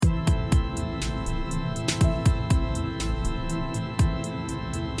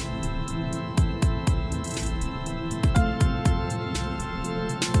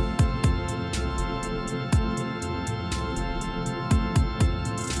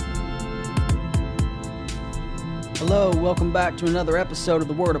Hello, welcome back to another episode of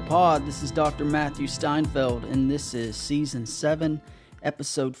the Word of Pod. This is Dr. Matthew Steinfeld, and this is Season 7,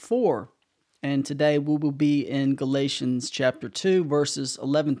 Episode 4. And today we will be in Galatians chapter 2, verses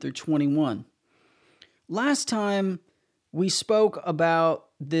 11 through 21. Last time we spoke about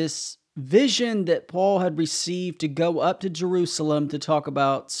this vision that Paul had received to go up to Jerusalem to talk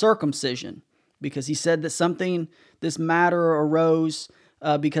about circumcision, because he said that this matter arose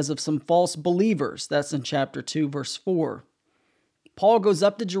because of some false believers. That's in chapter 2, verse 4. Paul goes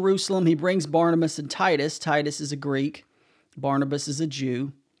up to Jerusalem. He brings Barnabas and Titus. Titus is a Greek. Barnabas is a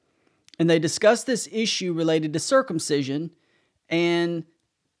Jew. And they discuss this issue related to circumcision. And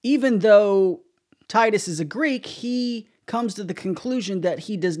even though Titus is a Greek, he comes to the conclusion that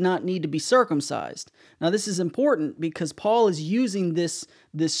he does not need to be circumcised. Now, this is important because Paul is using this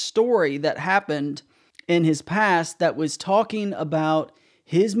story that happened in his past that was talking about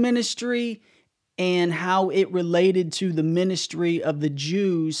his ministry and how it related to the ministry of the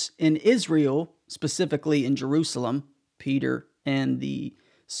Jews in Israel, specifically in Jerusalem, Peter and the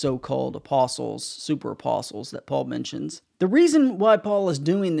so-called apostles, super apostles that Paul mentions. The reason why Paul is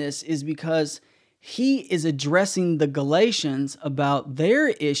doing this is because he is addressing the Galatians about their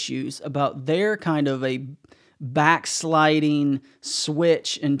issues, about their kind of a backsliding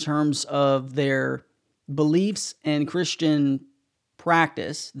switch in terms of their beliefs and Christian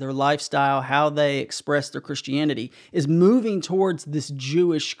practice, their lifestyle, how they express their Christianity, is moving towards this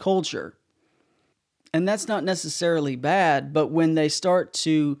Jewish culture. And that's not necessarily bad, but when they start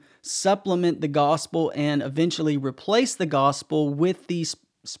to supplement the gospel and eventually replace the gospel with these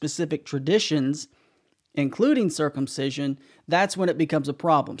specific traditions, including circumcision, that's when it becomes a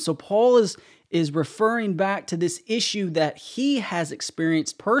problem. So Paul is referring back to this issue that he has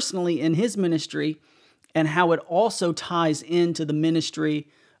experienced personally in his ministry and how it also ties into the ministry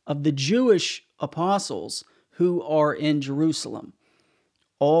of the Jewish apostles who are in Jerusalem,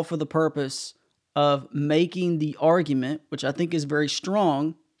 all for the purpose of making the argument, which I think is very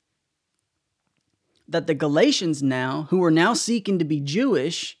strong, that the Galatians now, who are now seeking to be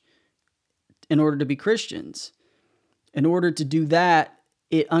Jewish in order to be Christians, in order to do that,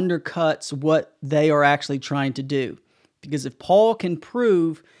 it undercuts what they are actually trying to do. Because if Paul can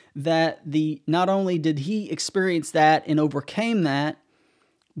prove that not only did he experience that and overcame that,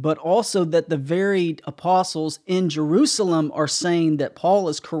 but also that the very apostles in Jerusalem are saying that Paul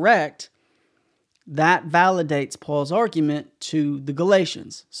is correct, that validates Paul's argument to the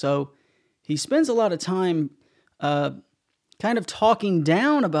Galatians. So he spends a lot of time kind of talking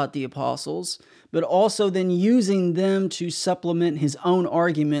down about the apostles, but also then using them to supplement his own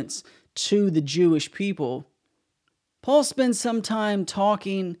arguments to the Jewish people. Paul spends some time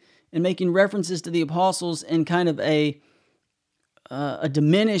talking and making references to the apostles in kind of a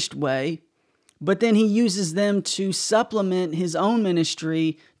diminished way, but then he uses them to supplement his own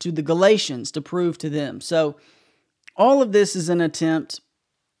ministry to the Galatians to prove to them. So all of this is an attempt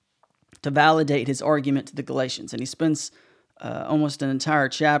to validate his argument to the Galatians, and he spends almost an entire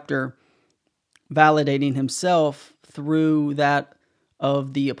chapter validating himself through that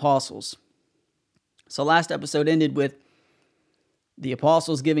of the apostles. So last episode ended with the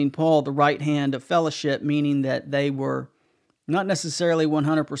apostles giving Paul the right hand of fellowship, meaning that they were not necessarily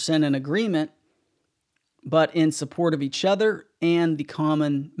 100% in agreement, but in support of each other and the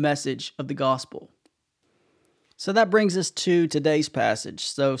common message of the gospel. So that brings us to today's passage.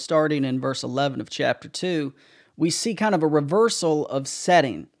 So starting in verse 11 of chapter 2, we see kind of a reversal of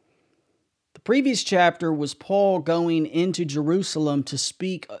setting. The previous chapter was Paul going into Jerusalem to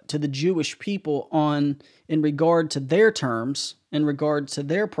speak to the Jewish people in regard to their terms, in regard to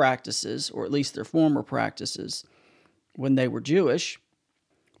their practices, or at least their former practices when they were Jewish.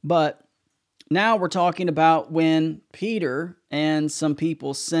 But now we're talking about when Peter and some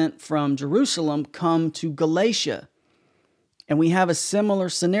people sent from Jerusalem come to Galatia. And we have a similar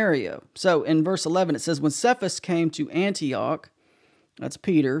scenario. So in verse 11 it says, when Cephas came to Antioch, that's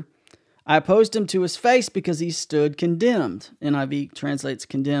Peter, I opposed him to his face because he stood condemned. NIV translates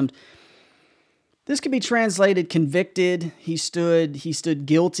condemned. This could be translated convicted. He stood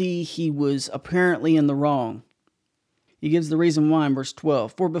guilty. He was apparently in the wrong. He gives the reason why in verse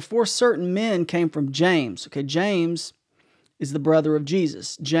 12. For before certain men came from James. Okay, James is the brother of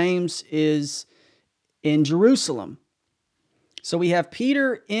Jesus. James is in Jerusalem. So we have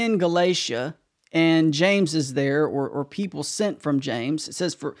Peter in Galatia, and James is there, or people sent from James. It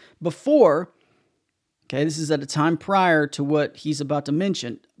says for before, okay, this is at a time prior to what he's about to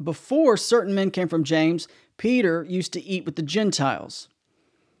mention. Before certain men came from James, Peter used to eat with the Gentiles.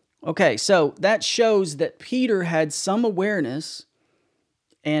 Okay, so that shows that Peter had some awareness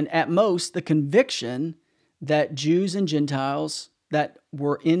and at most the conviction that Jews and Gentiles that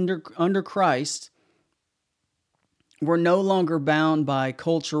were under Christ were no longer bound by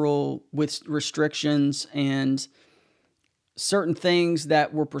cultural restrictions and certain things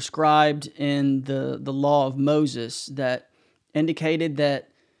that were prescribed in the law of Moses that indicated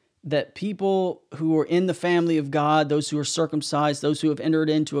that people who are in the family of God, those who are circumcised, those who have entered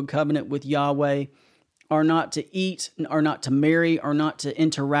into a covenant with Yahweh, are not to eat, are not to marry, are not to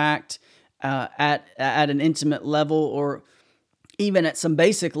interact at an intimate level or even at some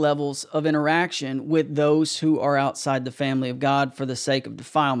basic levels of interaction with those who are outside the family of God for the sake of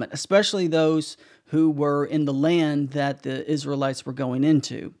defilement, especially those who were in the land that the Israelites were going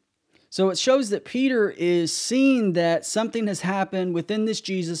into. So it shows that Peter is seeing that something has happened within this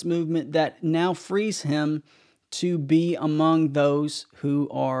Jesus movement that now frees him to be among those who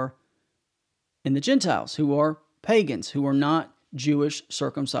are in the Gentiles, who are pagans, who are not Jewish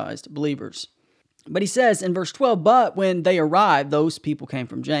circumcised believers. But he says in verse 12, but when they arrived, those people came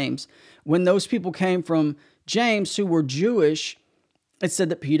from James. When those people came from James who were Jewish, it said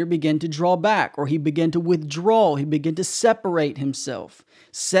that Peter began to draw back, or he began to withdraw. He began to separate himself,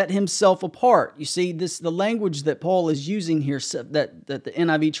 set himself apart. You see, the language that Paul is using here, that the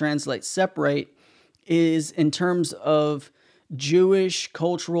NIV translates separate, is in terms of Jewish,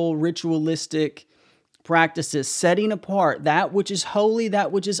 cultural, ritualistic practices, setting apart that which is holy,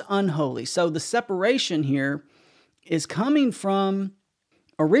 that which is unholy. So the separation here is coming from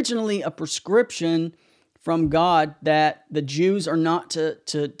originally a prescription from God that the Jews are not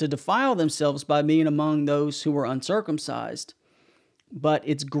to defile themselves by being among those who are uncircumcised. But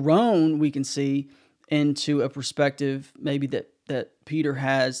it's grown, we can see, into a perspective maybe that Peter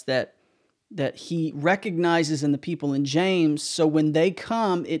has that he recognizes in the people in James. So when they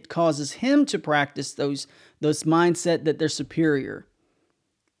come, it causes him to practice those mindset that they're superior,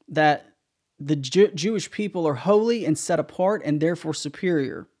 that the Jewish people are holy and set apart and therefore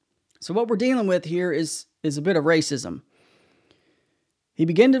superior. So what we're dealing with here is a bit of racism. He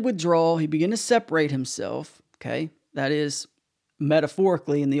began to withdraw. He began to separate himself. Okay, that is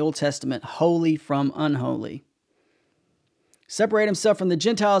metaphorically in the Old Testament, holy from unholy. Separate himself from the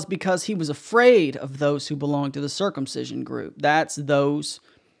Gentiles because he was afraid of those who belonged to the circumcision group. That's those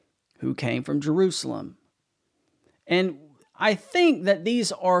who came from Jerusalem. And I think that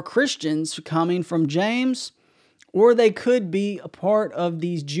these are Christians coming from James, or they could be a part of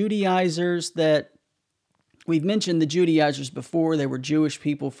these Judaizers that we've mentioned. The Judaizers before, they were Jewish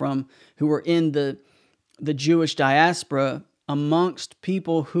people who were in the Jewish diaspora amongst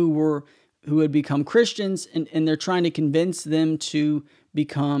people who had become Christians, and they're trying to convince them to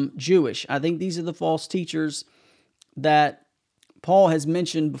become Jewish. I think these are the false teachers that Paul has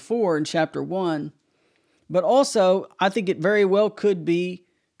mentioned before in chapter 1. But also, I think it very well could be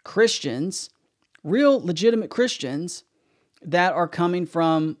Christians, real legitimate Christians, that are coming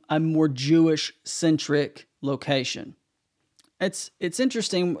from a more Jewish-centric location. It's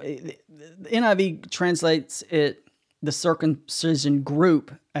interesting. The NIV translates it, the circumcision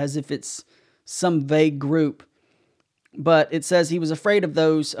group, as if it's some vague group. But it says he was afraid of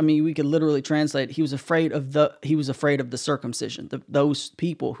those. I mean, we could literally translate it. He was afraid of the circumcision, those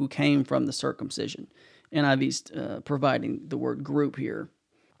people who came from the circumcision. NIV's providing the word group here.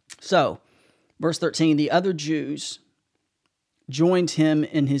 So, verse 13, the other Jews joined him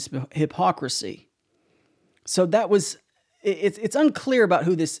in his hypocrisy. So that was, it's unclear about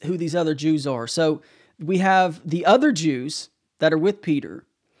who these other Jews are. So we have the other Jews that are with Peter.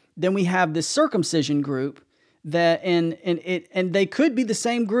 Then we have this circumcision group that, and they could be the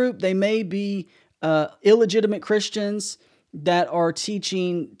same group. They may be illegitimate Christians that are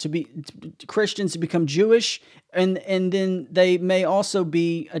teaching Christians to become Jewish, and then they may also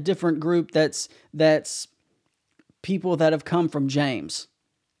be a different group that's people that have come from James.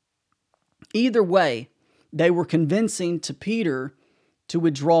 Either way, they were convincing to Peter to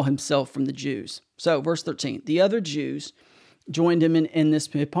withdraw himself from the Jews. So, verse 13, the other Jews joined him in this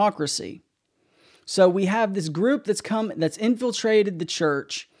hypocrisy. So we have this group that's infiltrated the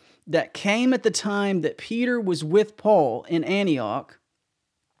church, that came at the time that Peter was with Paul in Antioch,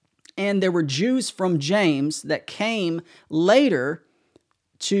 and there were Jews from James that came later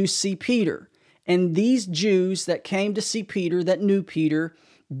to see Peter. And these Jews that came to see Peter, that knew Peter,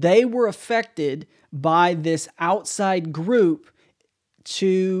 they were affected by this outside group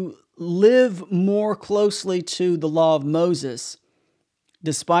to live more closely to the law of Moses,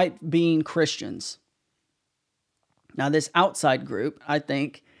 despite being Christians. Now, this outside group, I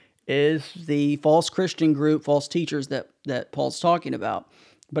think, is the false Christian group, false teachers that Paul's talking about.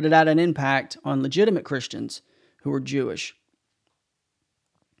 But it had an impact on legitimate Christians who were Jewish.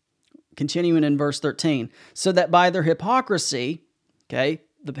 Continuing in verse 13, so that by their hypocrisy, okay,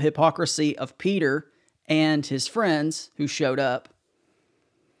 the hypocrisy of Peter and his friends who showed up,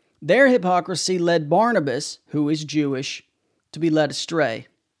 their hypocrisy led Barnabas, who is Jewish, to be led astray.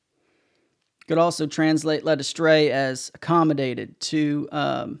 Could also translate led astray as accommodated, to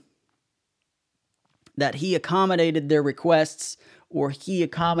that he accommodated their requests, or he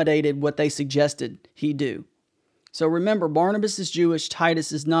accommodated what they suggested he do. So remember, Barnabas is Jewish,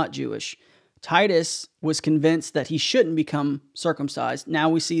 Titus is not Jewish. Titus was convinced that he shouldn't become circumcised. Now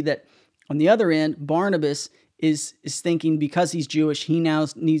we see that on the other end, Barnabas is thinking because he's Jewish, he now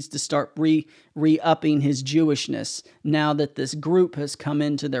needs to start re-upping his Jewishness now that this group has come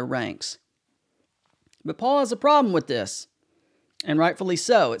into their ranks. But Paul has a problem with this, and rightfully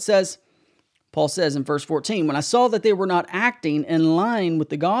so. Paul says in verse 14, when I saw that they were not acting in line with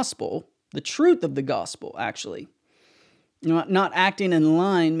the gospel, the truth of the gospel, actually. Not acting in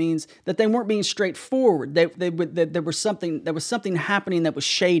line means that they weren't being straightforward. There was something happening that was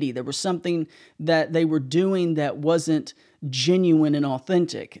shady. There was something that they were doing that wasn't genuine and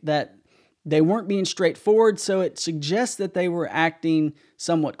authentic. That they weren't being straightforward, so it suggests that they were acting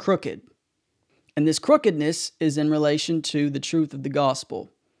somewhat crooked. And this crookedness is in relation to the truth of the gospel,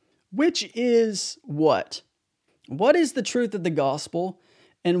 which is what? What is the truth of the gospel,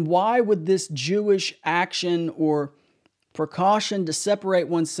 and why would this Jewish action or precaution to separate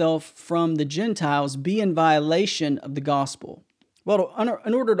oneself from the Gentiles be in violation of the gospel? Well,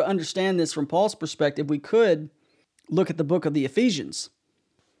 in order to understand this from Paul's perspective, we could look at the book of the Ephesians.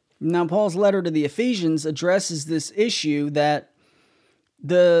 Now, Paul's letter to the Ephesians addresses this issue that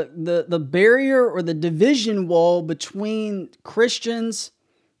the barrier or the division wall between Christians,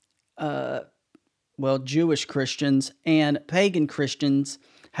 Jewish Christians and pagan Christians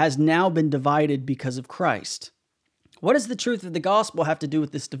has now been divided because of Christ. What does the truth of the gospel have to do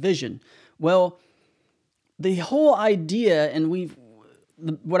with this division? Well, the whole idea, and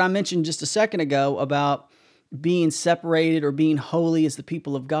what I mentioned just a second ago about being separated or being holy as the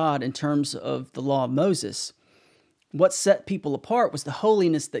people of God in terms of the law of Moses, what set people apart was the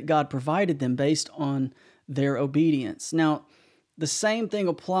holiness that God provided them based on their obedience. Now, the same thing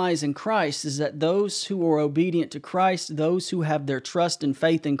applies in Christ, is that those who are obedient to Christ, those who have their trust and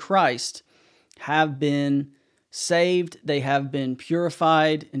faith in Christ, have been saved. They have been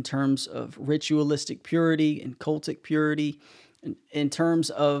purified in terms of ritualistic purity and cultic purity, in terms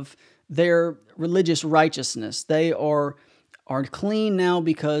of their religious righteousness. They are clean now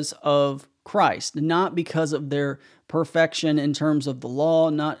because of Christ, not because of their perfection in terms of the law,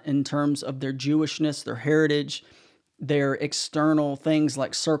 not in terms of their Jewishness, their heritage, their external things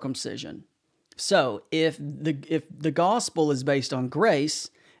like circumcision. So if the gospel is based on grace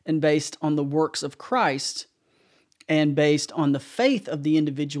and based on the works of Christ and based on the faith of the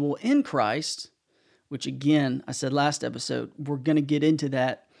individual in Christ, which again, I said last episode, we're going to get into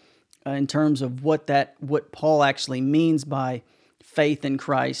that in terms of what Paul actually means by faith in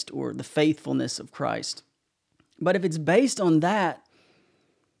Christ or the faithfulness of Christ. But if it's based on that,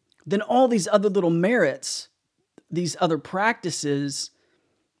 then all these other little merits, these other practices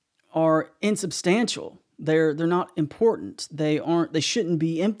are insubstantial. They're not important. They shouldn't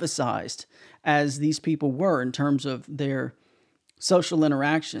be emphasized as these people were in terms of their social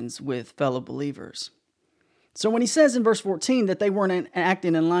interactions with fellow believers. So when he says in verse 14 that they weren't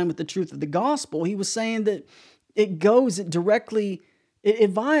acting in line with the truth of the gospel, he was saying that it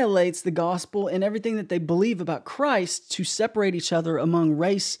violates the gospel and everything that they believe about Christ to separate each other among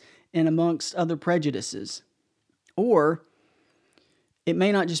race and amongst other prejudices. Or it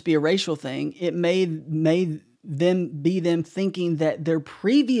may not just be a racial thing. It may them thinking that their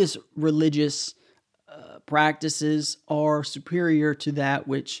previous religious practices are superior to that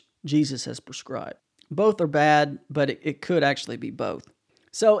which Jesus has prescribed. Both are bad, but it could actually be both.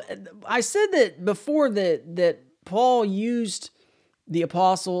 So I said that before that Paul used the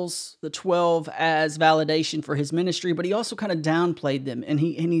apostles, the 12, as validation for his ministry, but he also kind of downplayed them, and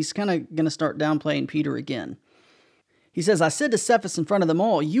he's kind of going to start downplaying Peter again. He says, I said to Cephas in front of them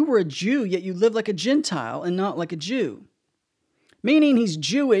all, you were a Jew, yet you live like a Gentile and not like a Jew. Meaning he's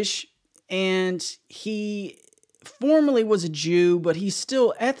Jewish, and he formerly was a Jew, but he's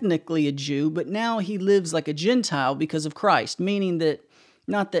still ethnically a Jew, but now he lives like a Gentile because of Christ. Meaning that,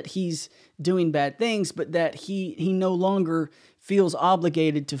 not that he's doing bad things, but that he no longer feels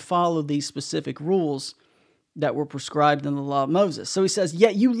obligated to follow these specific rules that were prescribed in the law of Moses. So he says,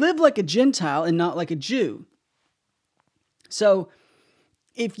 yet you live like a Gentile and not like a Jew. So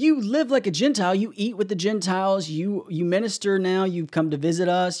if you live like a Gentile, you eat with the Gentiles, you minister now, you've come to visit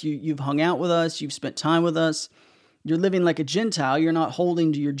us, you've hung out with us, you've spent time with us, you're living like a Gentile, you're not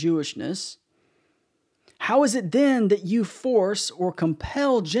holding to your Jewishness, how is it then that you force or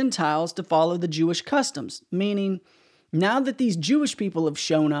compel Gentiles to follow the Jewish customs? Meaning, now that these Jewish people have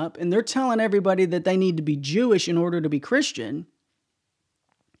shown up and they're telling everybody that they need to be Jewish in order to be Christian,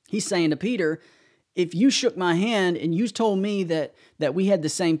 he's saying to Peter, if you shook my hand and you told me that we had the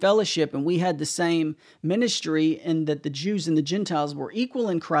same fellowship and we had the same ministry and that the Jews and the Gentiles were equal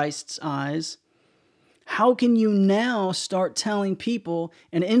in Christ's eyes, how can you now start telling people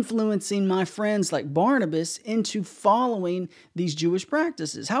and influencing my friends like Barnabas into following these Jewish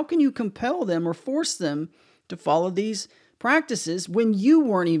practices? How can you compel them or force them to follow these practices when you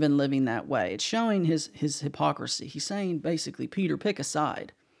weren't even living that way? It's showing his hypocrisy. He's saying basically, Peter, pick a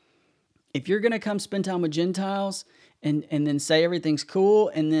side. If you're going to come spend time with Gentiles and then say everything's cool,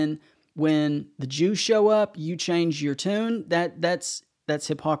 and then when the Jews show up, you change your tune, that's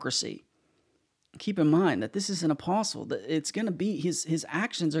hypocrisy. Keep in mind that this is an apostle, that it's going to be, his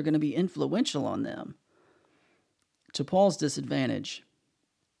actions are going to be influential on them to Paul's disadvantage.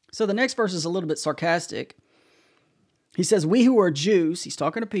 So the next verse is a little bit sarcastic. He says, we who are Jews, he's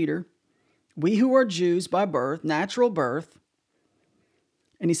talking to Peter, we who are Jews by birth, natural birth,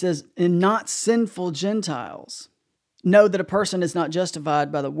 and he says, and not sinful Gentiles, know that a person is not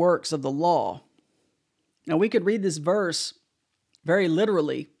justified by the works of the law. Now we could read this verse very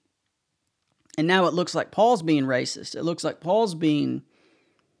literally, and now it looks like Paul's being racist. It looks like Paul's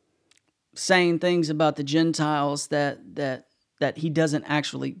saying things about the Gentiles that he doesn't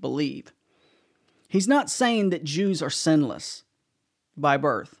actually believe. He's not saying that Jews are sinless by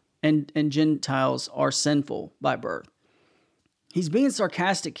birth and Gentiles are sinful by birth. He's being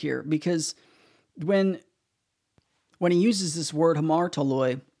sarcastic here because when he uses this word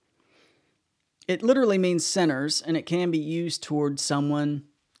hamartoloi, it literally means sinners, and it can be used towards someone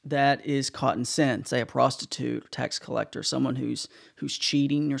that is caught in sin, say a prostitute, or tax collector, someone who's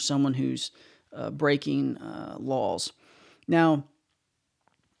cheating, or someone who's breaking laws. Now,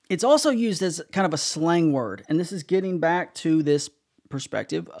 it's also used as kind of a slang word, and this is getting back to this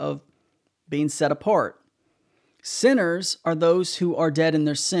perspective of being set apart. Sinners are those who are dead in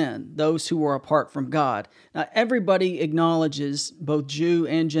their sin, those who are apart from God. Now, everybody acknowledges, both Jew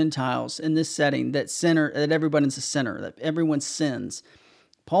and Gentiles in this setting, that everybody's a sinner, that everyone sins.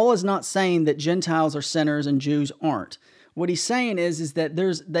 Paul is not saying that Gentiles are sinners and Jews aren't. What he's saying is that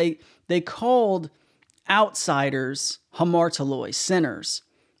they called outsiders hamartoloi, sinners.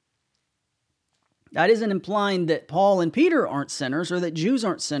 That isn't implying that Paul and Peter aren't sinners or that Jews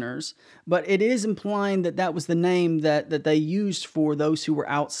aren't sinners, but it is implying that that was the name that they used for those who were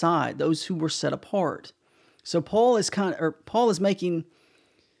outside, those who were set apart. So Paul is making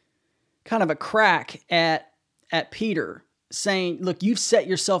kind of a crack at Peter, saying, look, you've set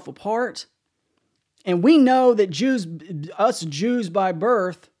yourself apart, and we know that us Jews by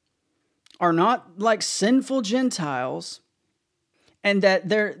birth are not like sinful Gentiles, and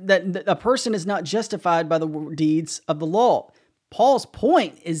that a person is not justified by the deeds of the law. Paul's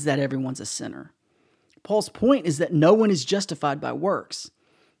point is that everyone's a sinner. Paul's point is that no one is justified by works.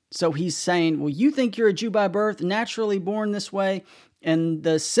 So he's saying, well, you think you're a Jew by birth, naturally born this way, and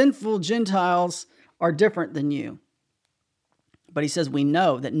the sinful Gentiles are different than you. But he says, we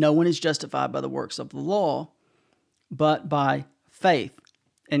know that no one is justified by the works of the law, but by faith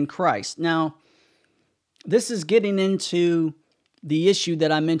in Christ. Now, this is getting into the issue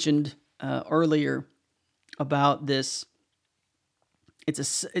that I mentioned earlier about this.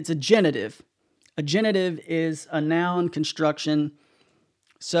 It's a genitive. A genitive is a noun construction.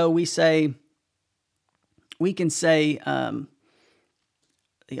 So we can say,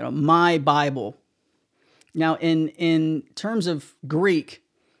 my Bible. Now, in terms of Greek,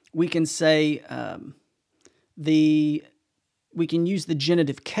 we can say we can use the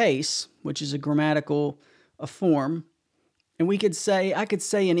genitive case, which is a grammatical form, and I could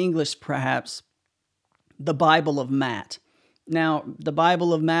say in English perhaps the Bible of Matt. Now, the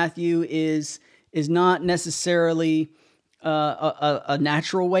Bible of Matthew is not necessarily a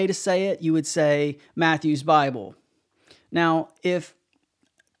natural way to say it. You would say Matthew's Bible. Now,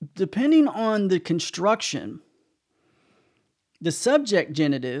 depending on the construction, the subject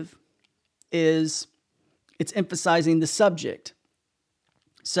genitive it's emphasizing the subject.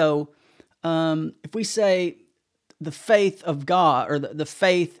 So, if we say the faith of God, or the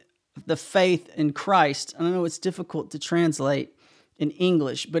faith in Christ, I know it's difficult to translate in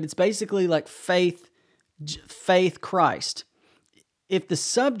English, but it's basically like faith Christ. If the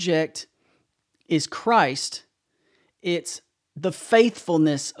subject is Christ, it's the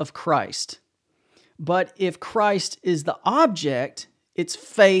faithfulness of Christ. But if Christ is the object, it's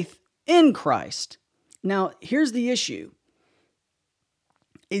faith in Christ. Now, here's the issue,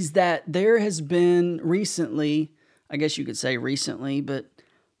 is that there has been recently, I guess you could say recently, but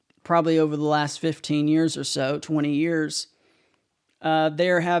probably over the last 15 years or so, 20 years,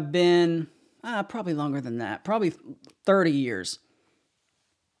 there have been, probably longer than that, probably 30 years.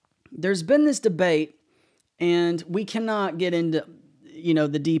 There's been this debate, and we cannot get into,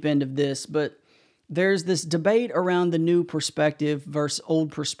 the deep end of this, but there's this debate around the new perspective versus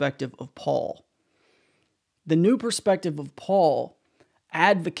old perspective of Paul. The new perspective of Paul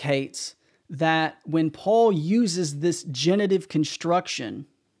advocates that when Paul uses this genitive construction,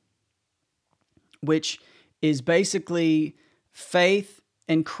 which is basically faith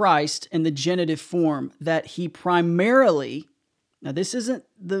in Christ in the genitive form, that he primarily, now this isn't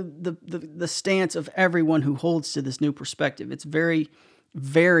the stance of everyone who holds to this new perspective. It's very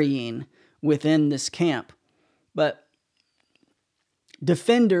varying within this camp. But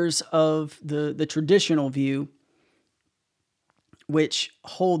defenders of the traditional view, which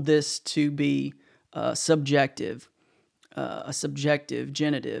hold this to be subjective, a subjective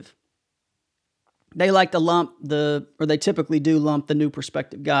genitive, they like to they typically do lump the new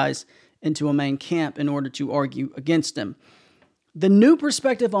perspective guys into a main camp in order to argue against them. The new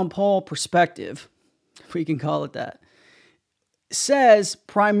perspective on Paul perspective, if we can call it that, says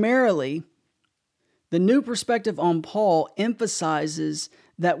primarily, the new perspective on Paul emphasizes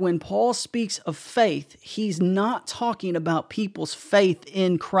that when Paul speaks of faith, he's not talking about people's faith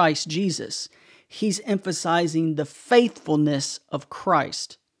in Christ Jesus. He's emphasizing the faithfulness of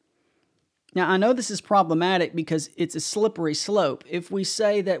Christ. Now, I know this is problematic because it's a slippery slope. If we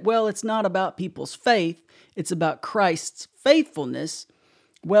say that, well, it's not about people's faith, it's about Christ's faithfulness,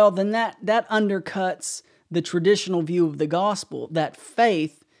 well, then that undercuts the traditional view of the gospel, that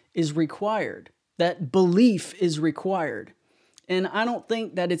faith is required, that belief is required. And I don't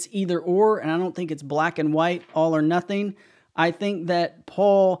think that it's either or, and I don't think it's black and white, all or nothing. I think that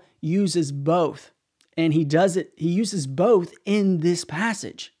Paul uses both, and he uses both in this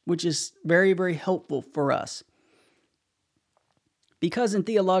passage, which is very, very helpful for us. Because in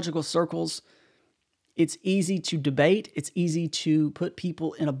theological circles, it's easy to debate, it's easy to put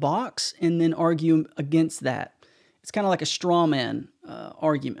people in a box and then argue against that. It's kind of like a straw man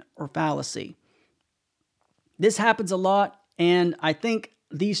argument or fallacy. This happens a lot, and I think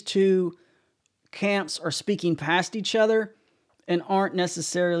these two camps are speaking past each other and aren't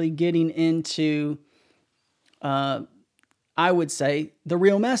necessarily getting into, I would say, the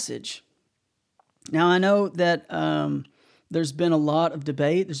real message. Now, I know that there's been a lot of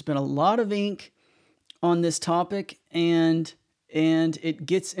debate, there's been a lot of ink on this topic, and it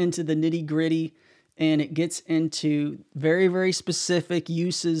gets into the nitty-gritty, and it gets into very, very specific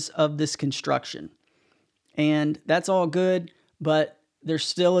uses of this construction. And that's all good, but there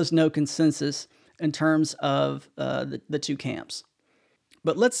still is no consensus in terms of the two camps.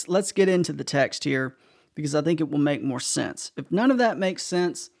 But let's get into the text here, because I think it will make more sense. If none of that makes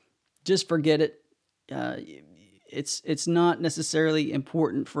sense, just forget it. It's not necessarily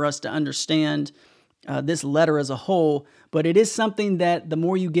important for us to understand this letter as a whole, but it is something that the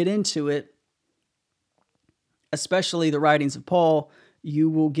more you get into it, especially the writings of Paul,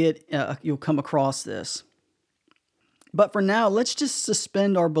 you'll come across this. But for now, let's just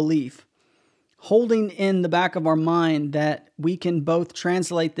suspend our belief, holding in the back of our mind that we can both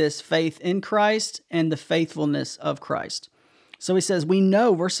translate this faith in Christ and the faithfulness of Christ. So he says, we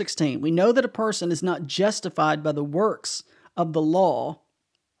know, verse 16, we know that a person is not justified by the works of the law,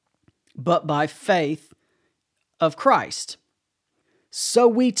 but by faith of Christ. So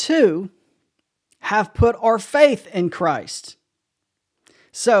we too have put our faith in Christ.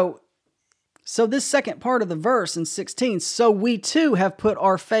 So this second part of the verse in 16, so we too have put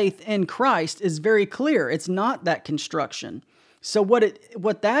our faith in Christ, is very clear. It's not that construction. So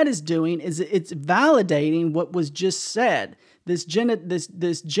what that is doing is it's validating what was just said. This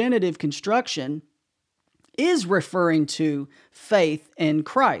genitive construction is referring to faith in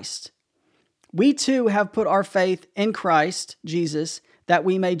Christ. We too have put our faith in Christ Jesus, that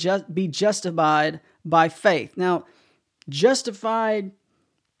we may be justified by faith. Now, justified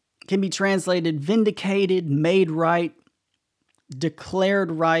can be translated vindicated, made right,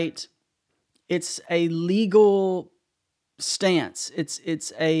 declared right. It's a legal stance.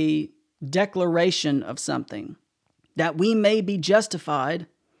 It's a declaration of something, that we may be justified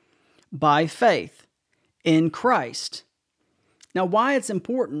by faith in Christ. Now, why it's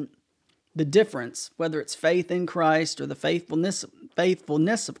important, the difference, whether it's faith in Christ or the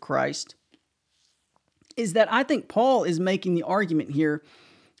faithfulness of Christ, is that I think Paul is making the argument here,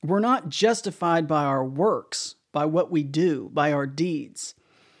 we're not justified by our works, by what we do, by our deeds.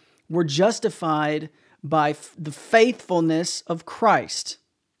 We're justified by the faithfulness of Christ.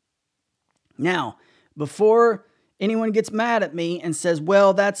 Now, before anyone gets mad at me and says,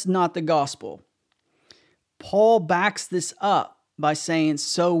 well, that's not the gospel, Paul backs this up by saying,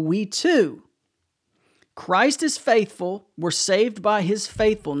 so we too, Christ is faithful. We're saved by his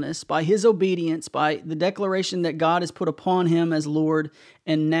faithfulness, by his obedience, by the declaration that God has put upon him as Lord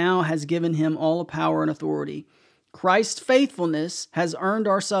and now has given him all the power and authority. Christ's faithfulness has earned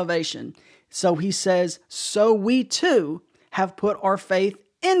our salvation. So he says, so we too have put our faith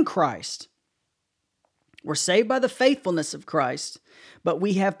in Christ. We're saved by the faithfulness of Christ, but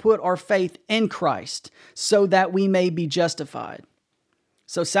we have put our faith in Christ so that we may be justified.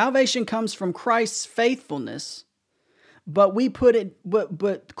 So salvation comes from Christ's faithfulness, but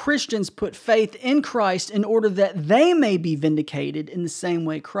Christians put faith in Christ in order that they may be vindicated in the same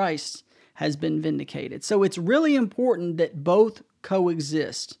way Christ has been vindicated. So it's really important that both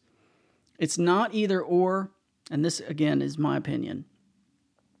coexist. It's not either or, and this again is my opinion.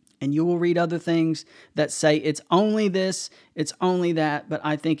 And you will read other things that say it's only this, it's only that, but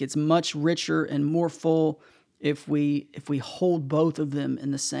I think it's much richer and more full if we hold both of them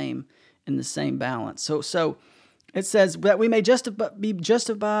in the same balance. So it says that we may be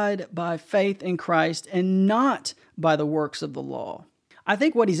justified by faith in Christ and not by the works of the law. I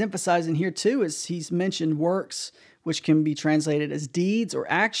think what he's emphasizing here too is he's mentioned works, which can be translated as deeds or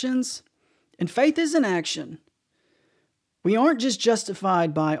actions, and faith is an action. We aren't just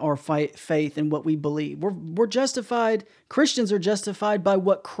justified by our faith in what we believe. We're justified. Christians are justified by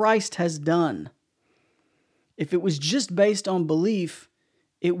what Christ has done. If it was just based on belief,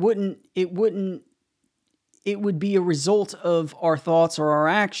 it would be a result of our thoughts or our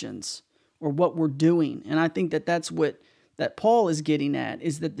actions or what we're doing. And I think that's what Paul is getting at,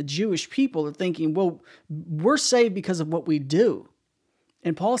 is that the Jewish people are thinking, well, we're saved because of what we do.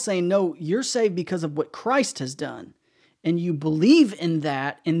 And Paul's saying, no, you're saved because of what Christ has done. And you believe in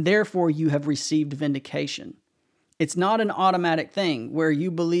that, and therefore you have received vindication. It's not an automatic thing where you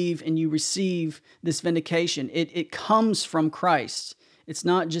believe and you receive this vindication. It comes from Christ. It's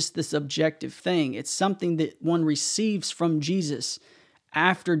not just this objective thing. It's something that one receives from Jesus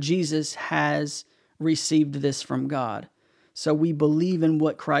after Jesus has received this from God. So we believe in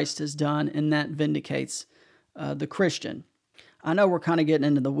what Christ has done, and that vindicates the Christian. I know we're kind of getting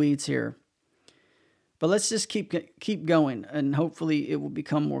into the weeds here, but let's just keep going, and hopefully it will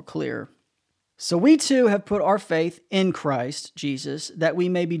become more clear. So we too have put our faith in Christ Jesus, that we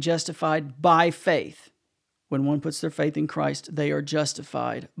may be justified by faith. When one puts their faith in Christ, they are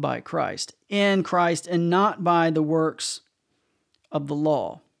justified by Christ, in Christ, and not by the works of the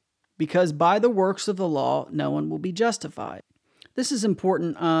law. Because by the works of the law, no one will be justified. This is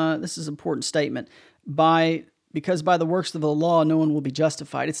important. This is an important statement. Because by the works of the law, no one will be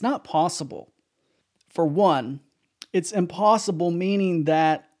justified. It's not possible. For one, it's impossible, meaning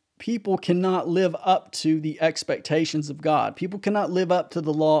that people cannot live up to the expectations of God. People cannot live up to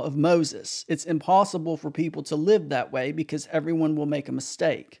the law of Moses. It's impossible for people to live that way because everyone will make a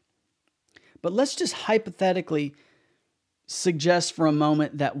mistake. But let's just hypothetically suggest for a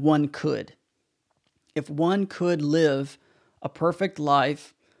moment that one could. If one could live a perfect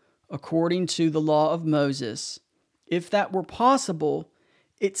life according to the law of Moses, if that were possible,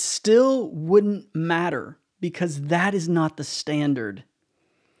 it still wouldn't matter because that is not the standard.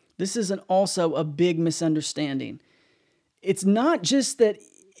 This is also a big misunderstanding. It's not just that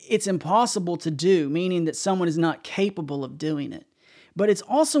it's impossible to do, meaning that someone is not capable of doing it, but it's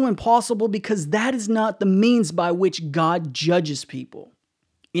also impossible because that is not the means by which God judges people.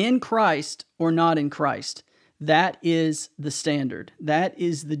 In Christ or not in Christ, that is the standard. That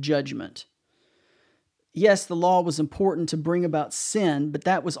is the judgment. Yes, the law was important to bring about sin, but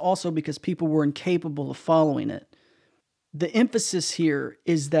that was also because people were incapable of following it. The emphasis here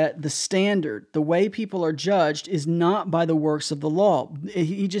is that the standard, the way people are judged, is not by the works of the law.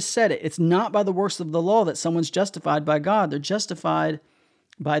 He just said it. It's not by the works of the law that someone's justified by God. They're justified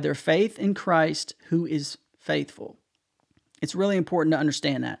by their faith in Christ, who is faithful. It's really important to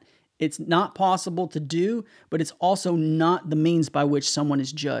understand that. It's not possible to do, but it's also not the means by which someone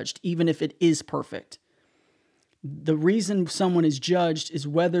is judged, even if it is perfect. The reason someone is judged is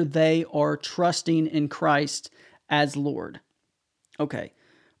whether they are trusting in Christ as Lord. Okay,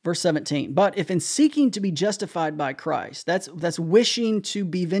 verse 17. But if in seeking to be justified by Christ, that's wishing to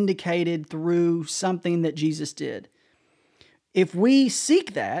be vindicated through something that Jesus did. If we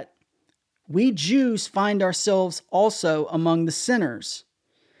seek that, we Jews find ourselves also among the sinners.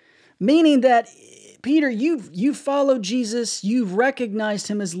 Meaning that, Peter, you've followed Jesus, you've recognized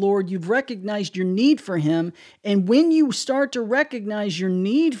him as Lord, you've recognized your need for him, and when you start to recognize your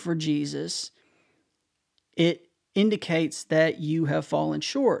need for Jesus, It indicates that you have fallen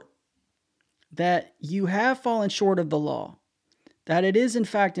short, that you have fallen short of the law, that it is in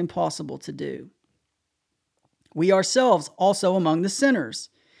fact impossible to do. We ourselves also among the sinners.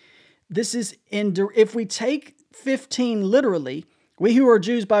 This is if we take 15 literally, we who are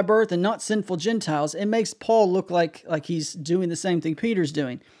Jews by birth and not sinful Gentiles, it makes Paul look like he's doing the same thing Peter's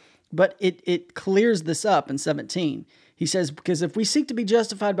doing. But it clears this up in 17. He says, because if we seek to be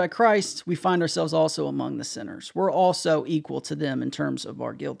justified by Christ, we find ourselves also among the sinners. We're also equal to them in terms of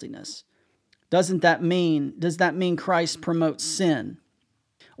our guiltiness. Does that mean Christ promotes sin?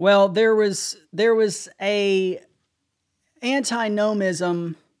 Well, there was a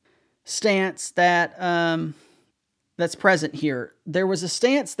antinomianism stance that's present here. There was a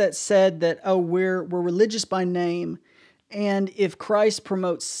stance that said that, we're religious by name, and if Christ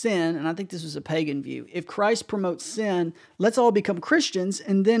promotes sin, and I think this was a pagan view, if Christ promotes sin, let's all become Christians,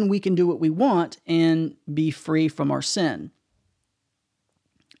 and then we can do what we want and be free from our sin.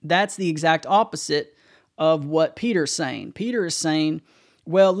 That's the exact opposite of what Peter's saying. Peter is saying,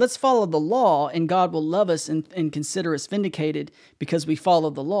 well, let's follow the law, and God will love us and consider us vindicated because we follow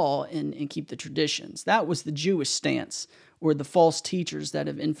the law and keep the traditions. That was the Jewish stance, or the false teachers that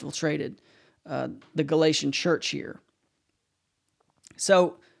have infiltrated the Galatian church here.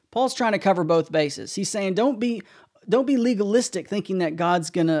 So Paul's trying to cover both bases. He's saying, don't be legalistic, thinking that God's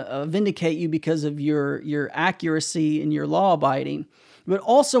going to vindicate you because of your accuracy and your law abiding. But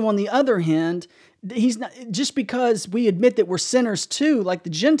also, on the other hand, he's not, just because we admit that we're sinners too, like the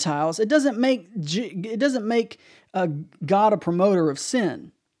Gentiles, it doesn't make God a promoter of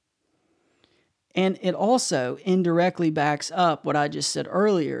sin. And it also indirectly backs up what I just said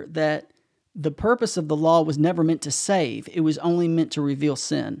earlier, that the purpose of the law was never meant to save. It was only meant to reveal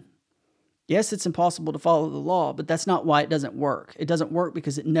sin. Yes, it's impossible to follow the law, but that's not why it doesn't work. It doesn't work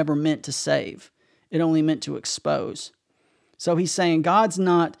because it never meant to save. It only meant to expose. So he's saying God's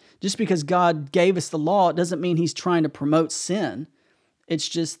not, just because God gave us the law, it doesn't mean he's trying to promote sin. It's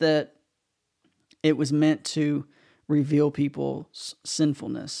just that it was meant to reveal people's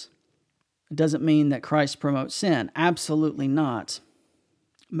sinfulness. It doesn't mean that Christ promotes sin. Absolutely not.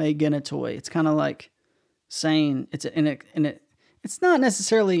 Me genitoi. It's kind of like saying it's not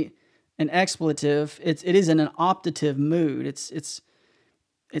necessarily an expletive. It is in an optative mood.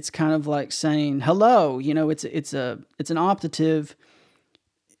 It's kind of like saying hello. It's an optative.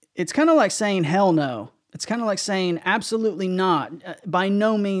 It's kind of like saying hell no. It's kind of like saying absolutely not. By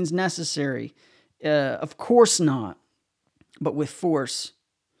no means necessary. Of course not. But with force.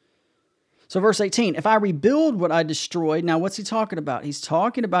 So verse 18, if I rebuild what I destroyed, now what's he talking about? He's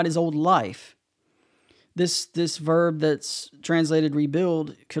talking about his old life. This verb that's translated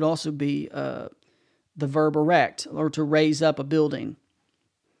rebuild could also be the verb erect, or to raise up a building.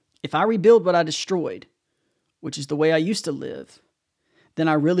 If I rebuild what I destroyed, which is the way I used to live, then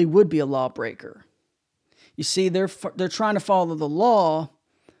I really would be a lawbreaker. You see, they're trying to follow the law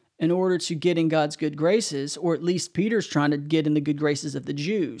in order to get in God's good graces, or at least Peter's trying to get in the good graces of the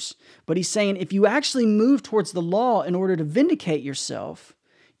Jews. But he's saying if you actually move towards the law in order to vindicate yourself,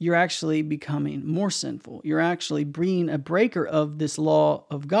 you're actually becoming more sinful. You're actually being a breaker of this law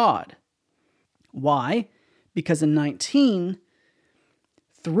of God. Why? Because in 19,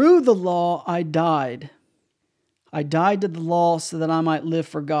 through the law I died. I died to the law so that I might live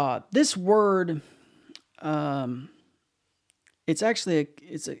for God. This word,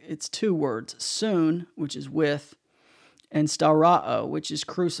 it's two words: soon, which is with, and starao, which is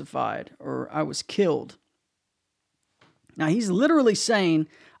crucified, or I was killed. Now he's literally saying,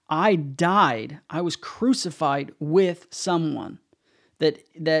 I died. I was crucified with someone.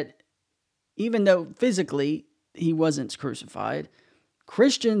 That even though physically he wasn't crucified,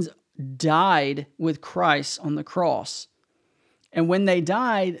 Christians died with Christ on the cross. And when they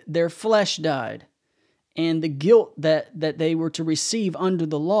died, their flesh died. And the guilt that they were to receive under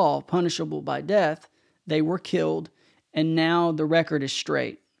the law, punishable by death, they were killed, and now the record is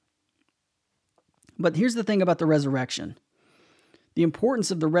straight. But here's the thing about the resurrection. The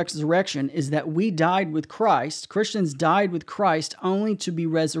importance of the resurrection is that we died with Christ. Christians died with Christ only to be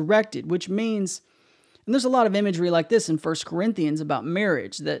resurrected, which means, and there's a lot of imagery like this in 1 Corinthians about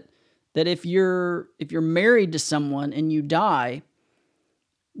marriage, that if you're married to someone and you die,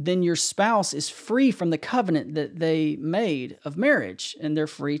 then your spouse is free from the covenant that they made of marriage, and they're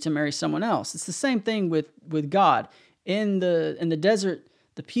free to marry someone else. It's the same thing with God. In the desert,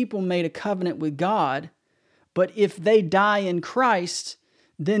 the people made a covenant with God, but if they die in Christ,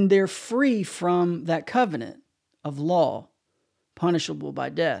 then they're free from that covenant of law, punishable by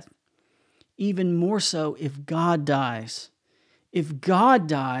death. Even more so if God dies. If God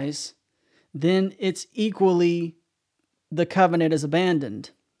dies, then it's equally the covenant is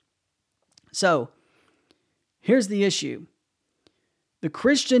abandoned. So here's the issue. The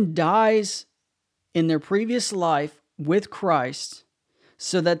Christian dies in their previous life with Christ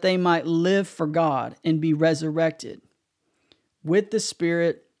so that they might live for God and be resurrected with the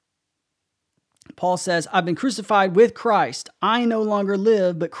Spirit. Paul says, I've been crucified with Christ. I no longer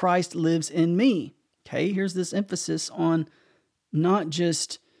live, but Christ lives in me. Okay, here's this emphasis on not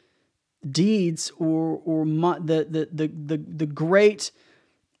just deeds or the great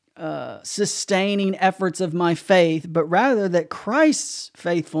sustaining efforts of my faith, but rather that Christ's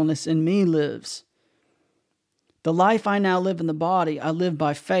faithfulness in me lives. The life I now live in the body, I live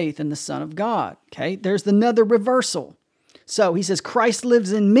by faith in the Son of God. Okay, there's another reversal. So he says, Christ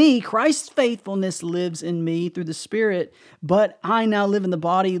lives in me. Christ's faithfulness lives in me through the Spirit, but I now live in the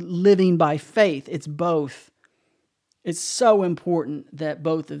body living by faith. It's both. It's so important that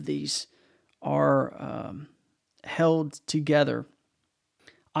both of these are held together.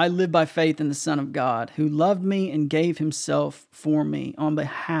 I live by faith in the Son of God, who loved me and gave himself for me, on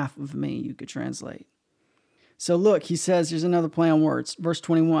behalf of me, you could translate. So look, he says, here's another play on words. Verse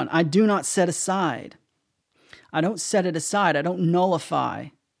 21, I do not set aside. I don't set it aside. I don't nullify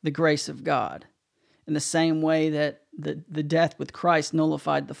the grace of God in the same way that the death with Christ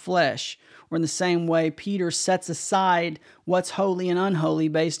nullified the flesh, or in the same way Peter sets aside what's holy and unholy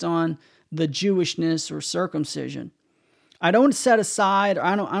based on the Jewishness or circumcision. I don't set aside, or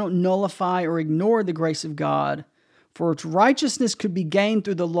I don't nullify or ignore the grace of God, for its righteousness could be gained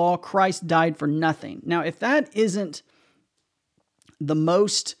through the law. Christ died for nothing. Now, if that isn't the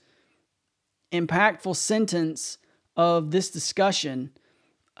most impactful sentence of this discussion,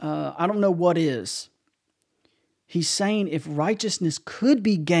 I don't know what is. He's saying if righteousness could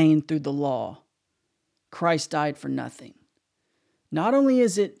be gained through the law, Christ died for nothing. Not only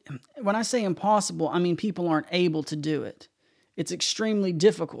is it, when I say impossible, I mean people aren't able to do it. It's extremely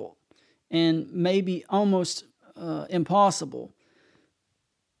difficult and maybe almost impossible.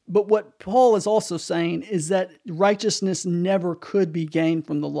 But what Paul is also saying is that righteousness never could be gained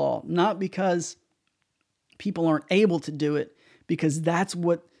from the law, not because people aren't able to do it, because that's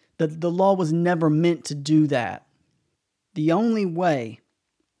what the law was never meant to do that. The only way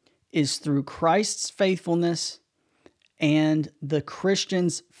is through Christ's faithfulness and the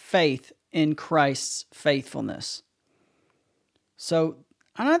Christian's faith in Christ's faithfulness. So,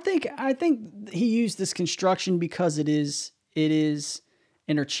 and I think he used this construction because it is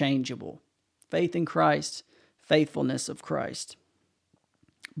interchangeable. Faith in Christ, faithfulness of Christ.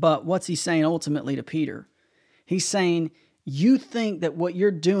 But what's he saying ultimately to Peter? He's saying, you think that what you're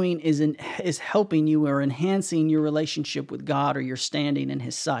doing is helping you or enhancing your relationship with God or your standing in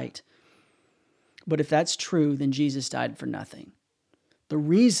his sight. But if that's true, then Jesus died for nothing. The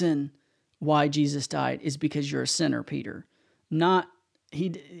reason why Jesus died is because you're a sinner, Peter. Not he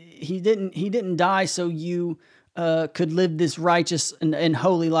didn't die so you could live this righteous and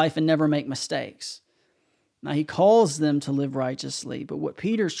holy life and never make mistakes. Now, he calls them to live righteously, but what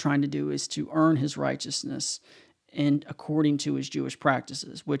Peter's trying to do is to earn his righteousness and according to his Jewish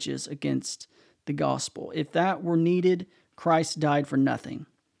practices, which is against the gospel. If that were needed, Christ died for nothing.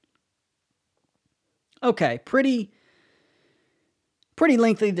 Okay, pretty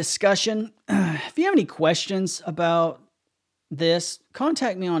lengthy discussion. If you have any questions about this,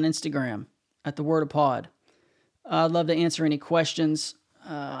 contact me on Instagram at The Word of Pod. I'd love to answer any questions.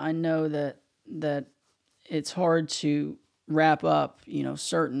 I know that it's hard to wrap up,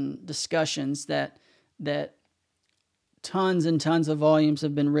 certain discussions that tons and tons of volumes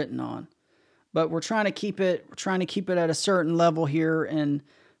have been written on. But we're trying to keep it at a certain level here, and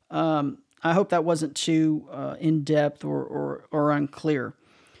I hope that wasn't too in-depth or unclear.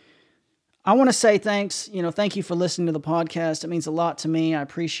 I want to say thanks. Thank you for listening to the podcast. It means a lot to me. I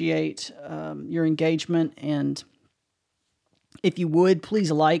appreciate your engagement, and if you would,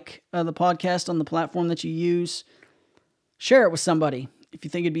 please like the podcast on the platform that you use. Share it with somebody if you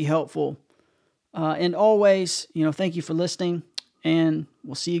think it'd be helpful. And always, thank you for listening, and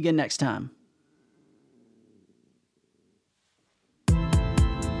we'll see you again next time.